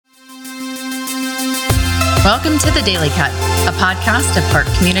Welcome to The Daily Cut, a podcast of Park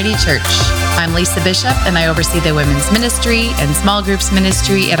Community Church. I'm Lisa Bishop, and I oversee the women's ministry and small groups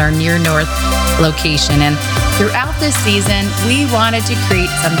ministry at our Near North location. And throughout this season, we wanted to create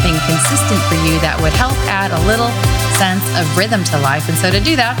something consistent for you that would help add a little sense of rhythm to life. And so to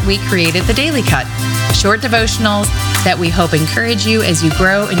do that, we created The Daily Cut, short devotionals that we hope encourage you as you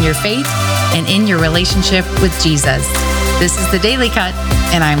grow in your faith and in your relationship with Jesus. This is The Daily Cut,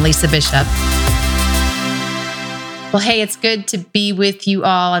 and I'm Lisa Bishop. Well, hey, it's good to be with you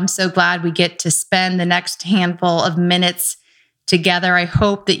all. I'm so glad we get to spend the next handful of minutes together. I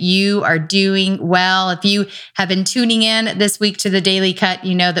hope that you are doing well. If you have been tuning in this week to The Daily Cut,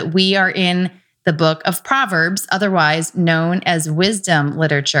 you know that we are in the book of Proverbs, otherwise known as wisdom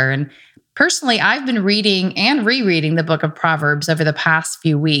literature. And personally, I've been reading and rereading the book of Proverbs over the past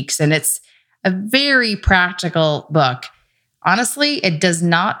few weeks, and it's a very practical book. Honestly, it does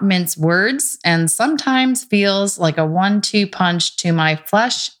not mince words and sometimes feels like a 1-2 punch to my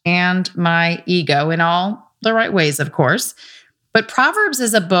flesh and my ego in all the right ways, of course. But Proverbs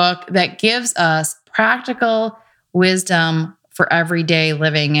is a book that gives us practical wisdom for everyday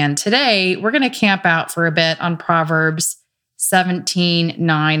living. And today we're going to camp out for a bit on Proverbs 17:9.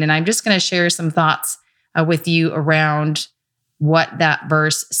 And I'm just going to share some thoughts with you around what that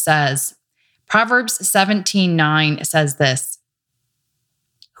verse says. Proverbs 17:9 says this: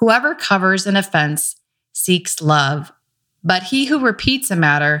 "Whoever covers an offense seeks love, but he who repeats a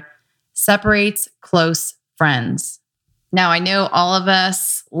matter separates close friends." Now, I know all of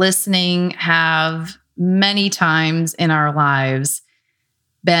us listening have many times in our lives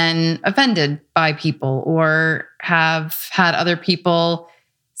been offended by people or have had other people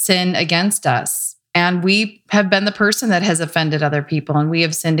sin against us. And we have been the person that has offended other people, and we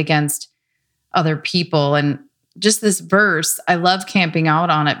have sinned against other people. And just this verse, I love camping out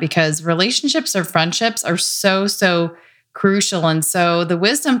on it because relationships or friendships are so crucial. And so the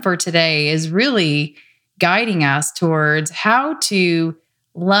wisdom for today is really guiding us towards how to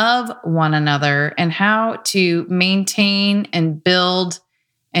love one another and how to maintain and build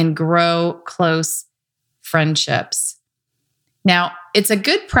and grow close friendships. Now, it's a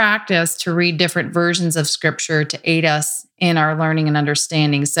good practice to read different versions of scripture to aid us in our learning and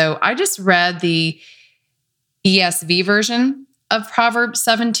understanding. So I just read the ESV version of Proverbs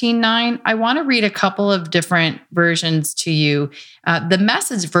 17:9. I want to read a couple of different versions to you. The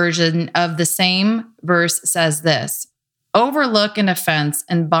Message version of the same verse says this: "Overlook an offense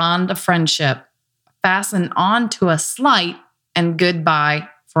and bond a friendship. Fasten on to a slight and goodbye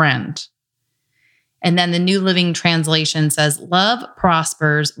friend." And then the New Living Translation says, "Love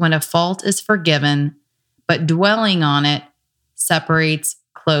prospers when a fault is forgiven, but dwelling on it separates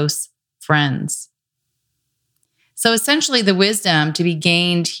close friends." So essentially, the wisdom to be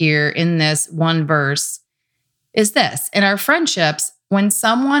gained here in this one verse is this: in our friendships, when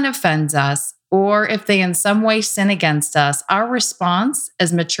someone offends us, or if they in some way sin against us, our response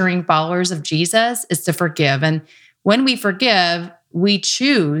as maturing followers of Jesus is to forgive. And when we forgive, we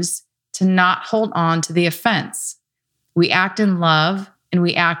choose to not hold on to the offense. We act in love and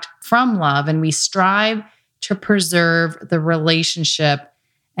we act from love, and we strive to preserve the relationship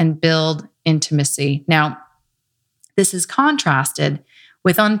and build intimacy. Now, this is contrasted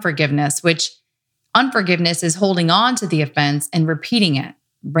with unforgiveness, which unforgiveness is holding on to the offense and repeating it,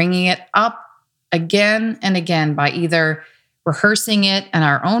 bringing it up again and again by either rehearsing it in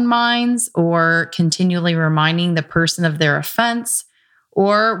our own minds or continually reminding the person of their offense,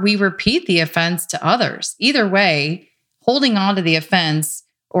 or we repeat the offense to others. Either way, holding on to the offense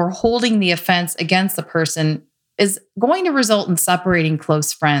or holding the offense against the person is going to result in separating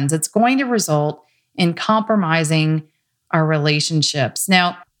close friends. It's going to result in compromising our relationships.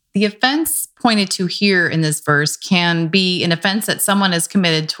 Now, the offense pointed to here in this verse can be an offense that someone has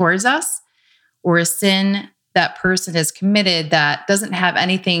committed towards us, or a sin that person has committed that doesn't have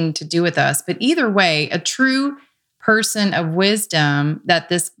anything to do with us. But either way, a true person of wisdom that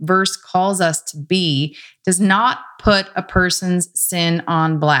this verse calls us to be does not put a person's sin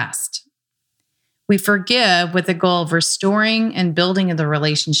on blast. We forgive with the goal of restoring and building the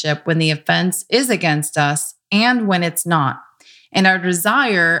relationship when the offense is against us and when it's not. And our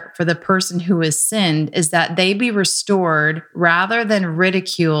desire for the person who has sinned is that they be restored rather than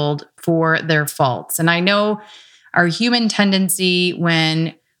ridiculed for their faults. And I know our human tendency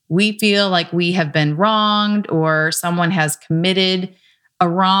when we feel like we have been wronged or someone has committed a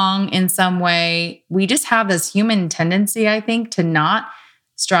wrong in some way, we just have this human tendency, I think, to not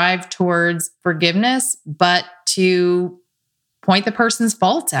strive towards forgiveness, but to point the person's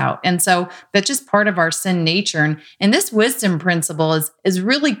faults out. And so that's just part of our sin nature. And this wisdom principle is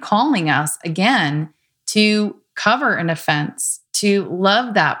really calling us again to cover an offense, to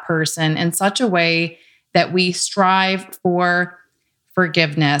love that person in such a way that we strive for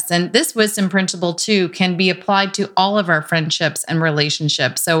forgiveness. And this wisdom principle, too, can be applied to all of our friendships and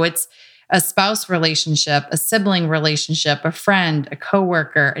relationships. So it's a spouse relationship, a sibling relationship, a friend, a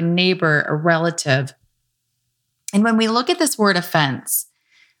coworker, a neighbor, a relative. And when we look at this word offense,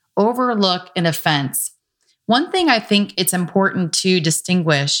 overlook an offense, one thing I think it's important to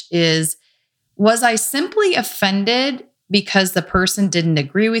distinguish is, was I simply offended because the person didn't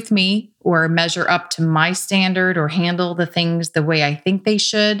agree with me or measure up to my standard or handle the things the way I think they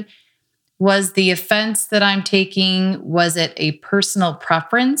should? Was the offense that I'm taking, was it a personal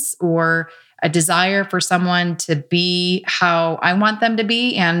preference or a desire for someone to be how I want them to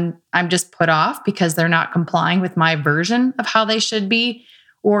be, and I'm just put off because they're not complying with my version of how they should be?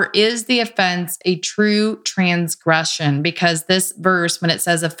 Or is the offense a true transgression? Because this verse, when it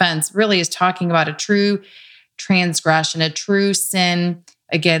says offense, really is talking about a true transgression, a true sin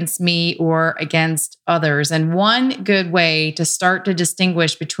against me or against others. And one good way to start to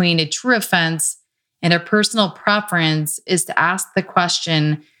distinguish between a true offense and a personal preference is to ask the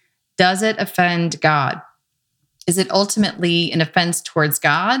question, does it offend God? Is it ultimately an offense towards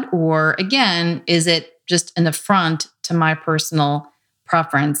God? Or again, is it just an affront to my personal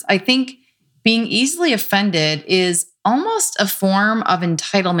preference? I think being easily offended is almost a form of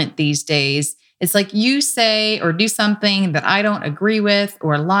entitlement these days. It's like you say or do something that I don't agree with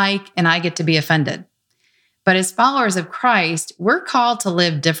or like, and I get to be offended. But as followers of Christ, we're called to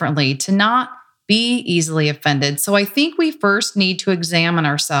live differently, to not be easily offended. So I think we first need to examine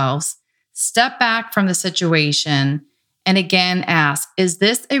ourselves, step back from the situation, and again ask, is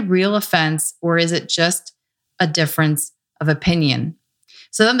this a real offense or is it just a difference of opinion?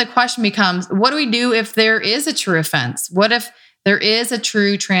 So then the question becomes, what do we do if there is a true offense? What if there is a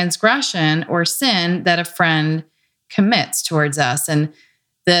true transgression or sin that a friend commits towards us? And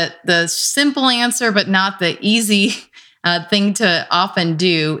the simple answer, but not the easy thing to often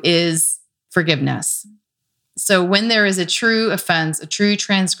do, is forgiveness. So when there is a true offense, a true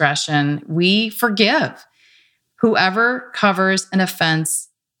transgression, we forgive. Whoever covers an offense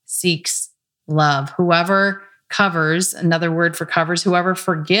seeks love. Whoever covers, another word for covers, whoever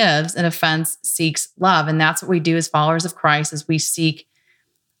forgives an offense seeks love. And that's what we do as followers of Christ, is we seek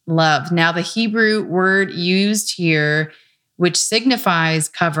love. Now, the Hebrew word used here, which signifies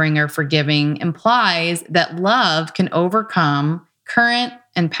covering or forgiving, implies that love can overcome current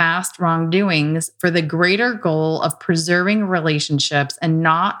and past wrongdoings for the greater goal of preserving relationships and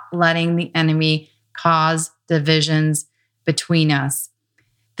not letting the enemy cause divisions between us.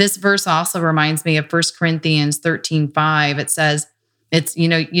 This verse also reminds me of 1 Corinthians 13:5. It says, it's,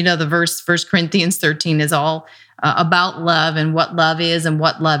 the verse 1 Corinthians 13 is all about love and what love is and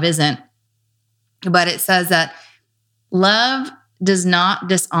what love isn't. But it says that love does not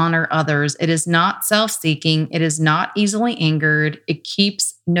dishonor others. It is not self-seeking. It is not easily angered. It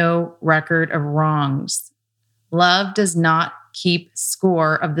keeps no record of wrongs. Love does not keep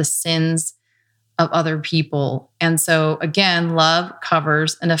score of the sins of other people. And so again, love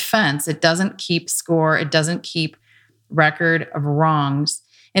covers an offense. It doesn't keep score. It doesn't keep record of wrongs.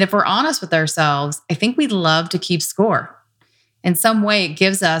 And if we're honest with ourselves, I think we'd love to keep score. In some way, it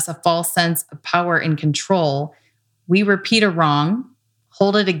gives us a false sense of power and control. We repeat a wrong,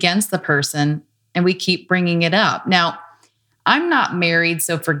 hold it against the person, and we keep bringing it up. Now, I'm not married,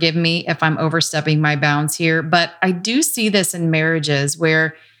 so forgive me if I'm overstepping my bounds here, but I do see this in marriages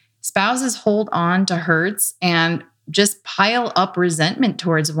where spouses hold on to hurts and just pile up resentment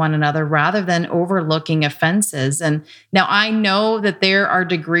towards one another rather than overlooking offenses. And now I know that there are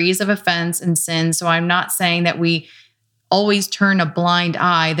degrees of offense and sin, so I'm not saying that we always turn a blind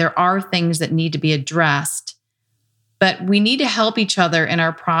eye. There are things that need to be addressed, but we need to help each other in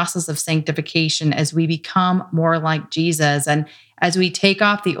our process of sanctification as we become more like Jesus and as we take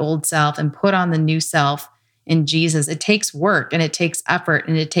off the old self and put on the new self in Jesus. It takes work and it takes effort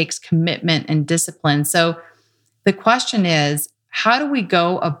and it takes commitment and discipline. So the question is, how do we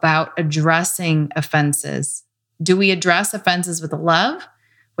go about addressing offenses? Do we address offenses with the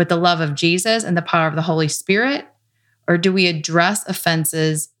love of Jesus and the power of the Holy Spirit? Or do we address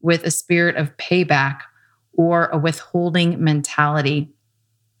offenses with a spirit of payback or a withholding mentality?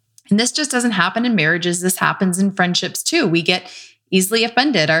 And this just doesn't happen in marriages. This happens in friendships too. We get easily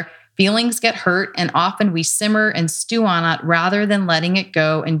offended. Our feelings get hurt, and often we simmer and stew on it rather than letting it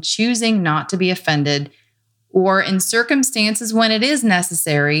go and choosing not to be offended, or in circumstances when it is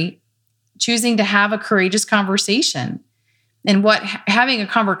necessary, choosing to have a courageous conversation. And what having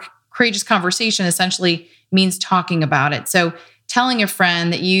a courageous conversation essentially means talking about it. So telling a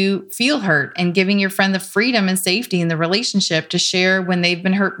friend that you feel hurt and giving your friend the freedom and safety in the relationship to share when they've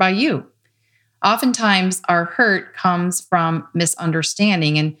been hurt by you. Oftentimes, our hurt comes from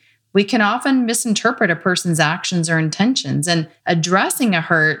misunderstanding, and we can often misinterpret a person's actions or intentions. And addressing a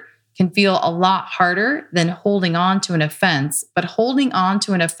hurt can feel a lot harder than holding on to an offense, but holding on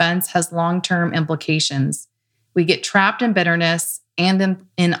to an offense has long-term implications. We get trapped in bitterness and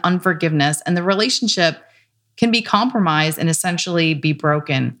in unforgiveness, and the relationship can be compromised and essentially be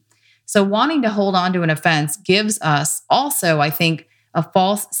broken. So wanting to hold on to an offense gives us also, I think, a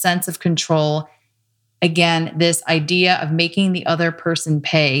false sense of control. Again, this idea of making the other person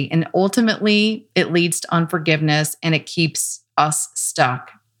pay. And ultimately, it leads to unforgiveness and it keeps us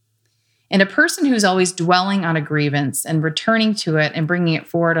stuck. And a person who's always dwelling on a grievance and returning to it and bringing it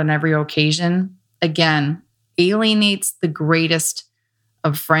forward on every occasion, again, alienates the greatest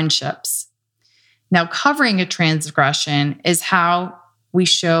of friendships. Now, covering a transgression is how we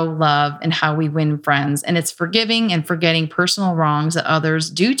show love and how we win friends. And it's forgiving and forgetting personal wrongs that others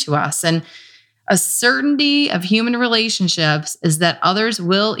do to us. And a certainty of human relationships is that others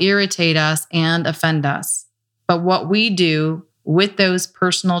will irritate us and offend us. But what we do with those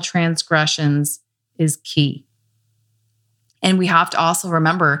personal transgressions is key. And we have to also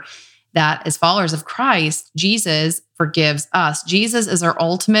remember that as followers of Christ, Jesus forgives us. Jesus is our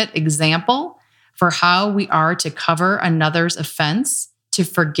ultimate example for how we are to cover another's offense, to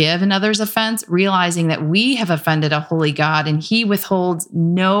forgive another's offense, realizing that we have offended a holy God and he withholds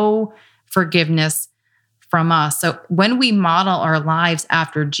no forgiveness from us. So when we model our lives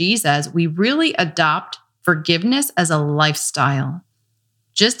after Jesus, we really adopt forgiveness as a lifestyle.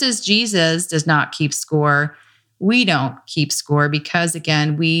 Just as Jesus does not keep score, we don't keep score because,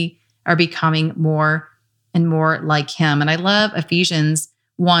 again, we are becoming more and more like him. And I love Ephesians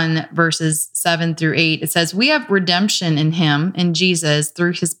 1, verses 7 through 8. It says, "We have redemption in him, in Jesus,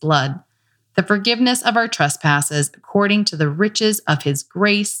 through his blood, the forgiveness of our trespasses, according to the riches of his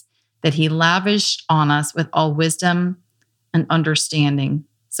grace that he lavished on us with all wisdom and understanding."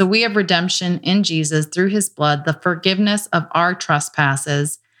 So we have redemption in Jesus through his blood, the forgiveness of our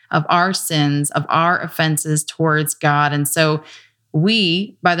trespasses, of our sins, of our offenses towards God. And so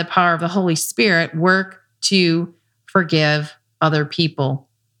we, by the power of the Holy Spirit, work to forgive other people.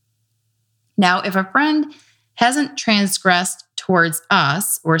 Now, if a friend hasn't transgressed towards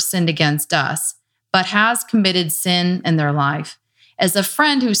us or sinned against us, but has committed sin in their life, as a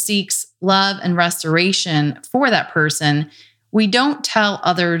friend who seeks love and restoration for that person, we don't tell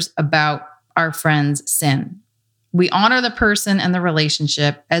others about our friend's sin. We honor the person and the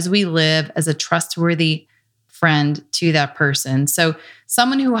relationship as we live as a trustworthy friend to that person. So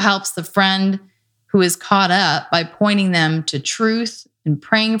someone who helps the friend who is caught up by pointing them to truth and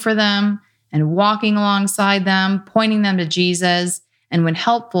praying for them and walking alongside them, pointing them to Jesus, and when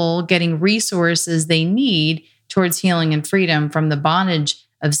helpful, getting resources they need towards healing and freedom from the bondage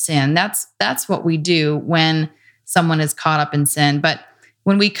of sin. That's what we do when someone is caught up in sin. But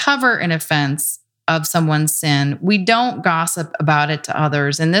when we cover an offense of someone's sin, we don't gossip about it to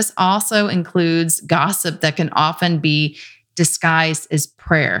others. And this also includes gossip that can often be disguised as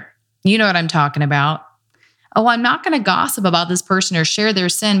prayer. You know what I'm talking about. Oh, I'm not going to gossip about this person or share their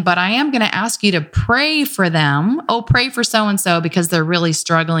sin, but I am going to ask you to pray for them. Oh, pray for so-and-so because they're really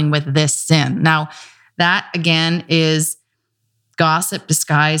struggling with this sin. Now, that again is gossip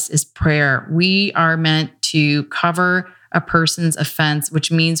disguised as prayer. We are meant to cover a person's offense, which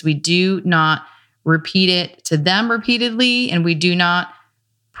means we do not repeat it to them repeatedly, and we do not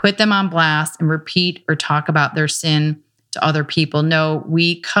put them on blast and repeat or talk about their sin to other people. No,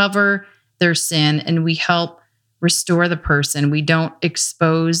 we cover their sin and we help restore the person. We don't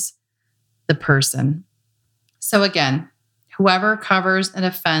expose the person. So again, whoever covers an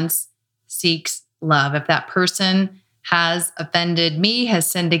offense seeks love. If that person has offended me, has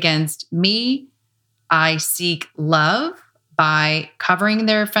sinned against me, I seek love by covering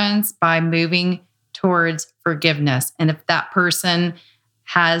their offense, by moving towards forgiveness. And if that person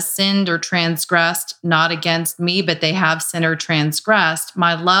has sinned or transgressed, not against me, but they have sinned or transgressed,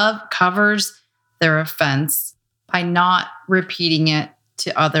 my love covers their offense by not repeating it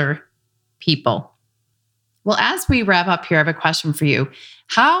to other people. Well, as we wrap up here, I have a question for you.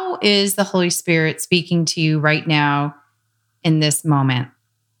 How is the Holy Spirit speaking to you right now in this moment?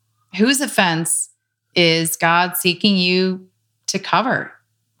 Whose offense is God seeking you to cover?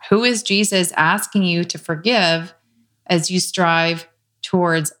 Who is Jesus asking you to forgive as you strive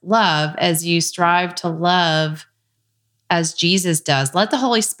towards love, as you strive to love as Jesus does? Let the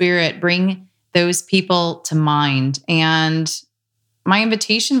Holy Spirit bring those people to mind. And my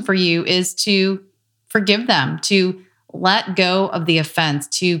invitation for you is to forgive them, to let go of the offense,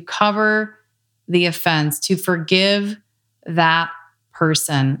 to cover the offense, to forgive that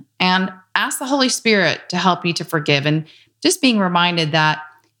person, and ask the Holy Spirit to help you to forgive. And just being reminded that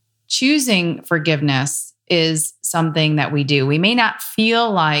choosing forgiveness is something that we do. We may not feel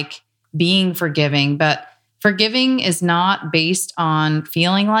like being forgiving, but forgiving is not based on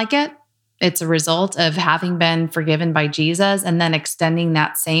feeling like it. It's a result of having been forgiven by Jesus and then extending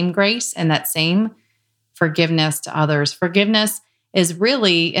that same grace and that same forgiveness to others. Forgiveness is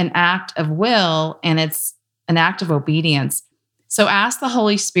really an act of will, and it's an act of obedience. So ask the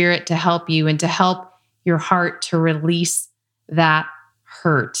Holy Spirit to help you and to help your heart to release that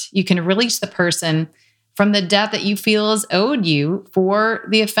hurt. You can release the person from the debt that you feel is owed you for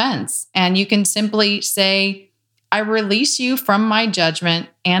the offense. And you can simply say, I release you from my judgment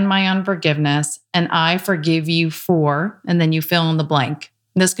and my unforgiveness, and I forgive you for, and then you fill in the blank.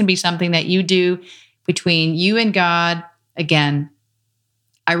 This can be something that you do between you and God. Again,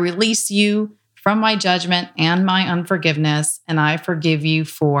 I release you from my judgment and my unforgiveness, and I forgive you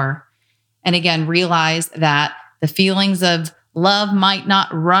for. And again, realize that the feelings of love might not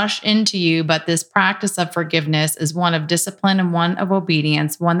rush into you, but this practice of forgiveness is one of discipline and one of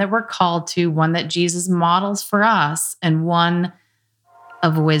obedience, one that we're called to, one that Jesus models for us, and one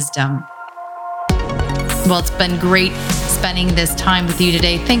of wisdom. Well, it's been great spending this time with you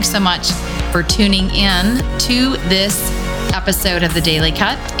today. Thanks so much for tuning in to this episode of The Daily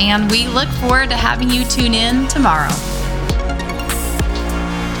Cut, and we look forward to having you tune in tomorrow.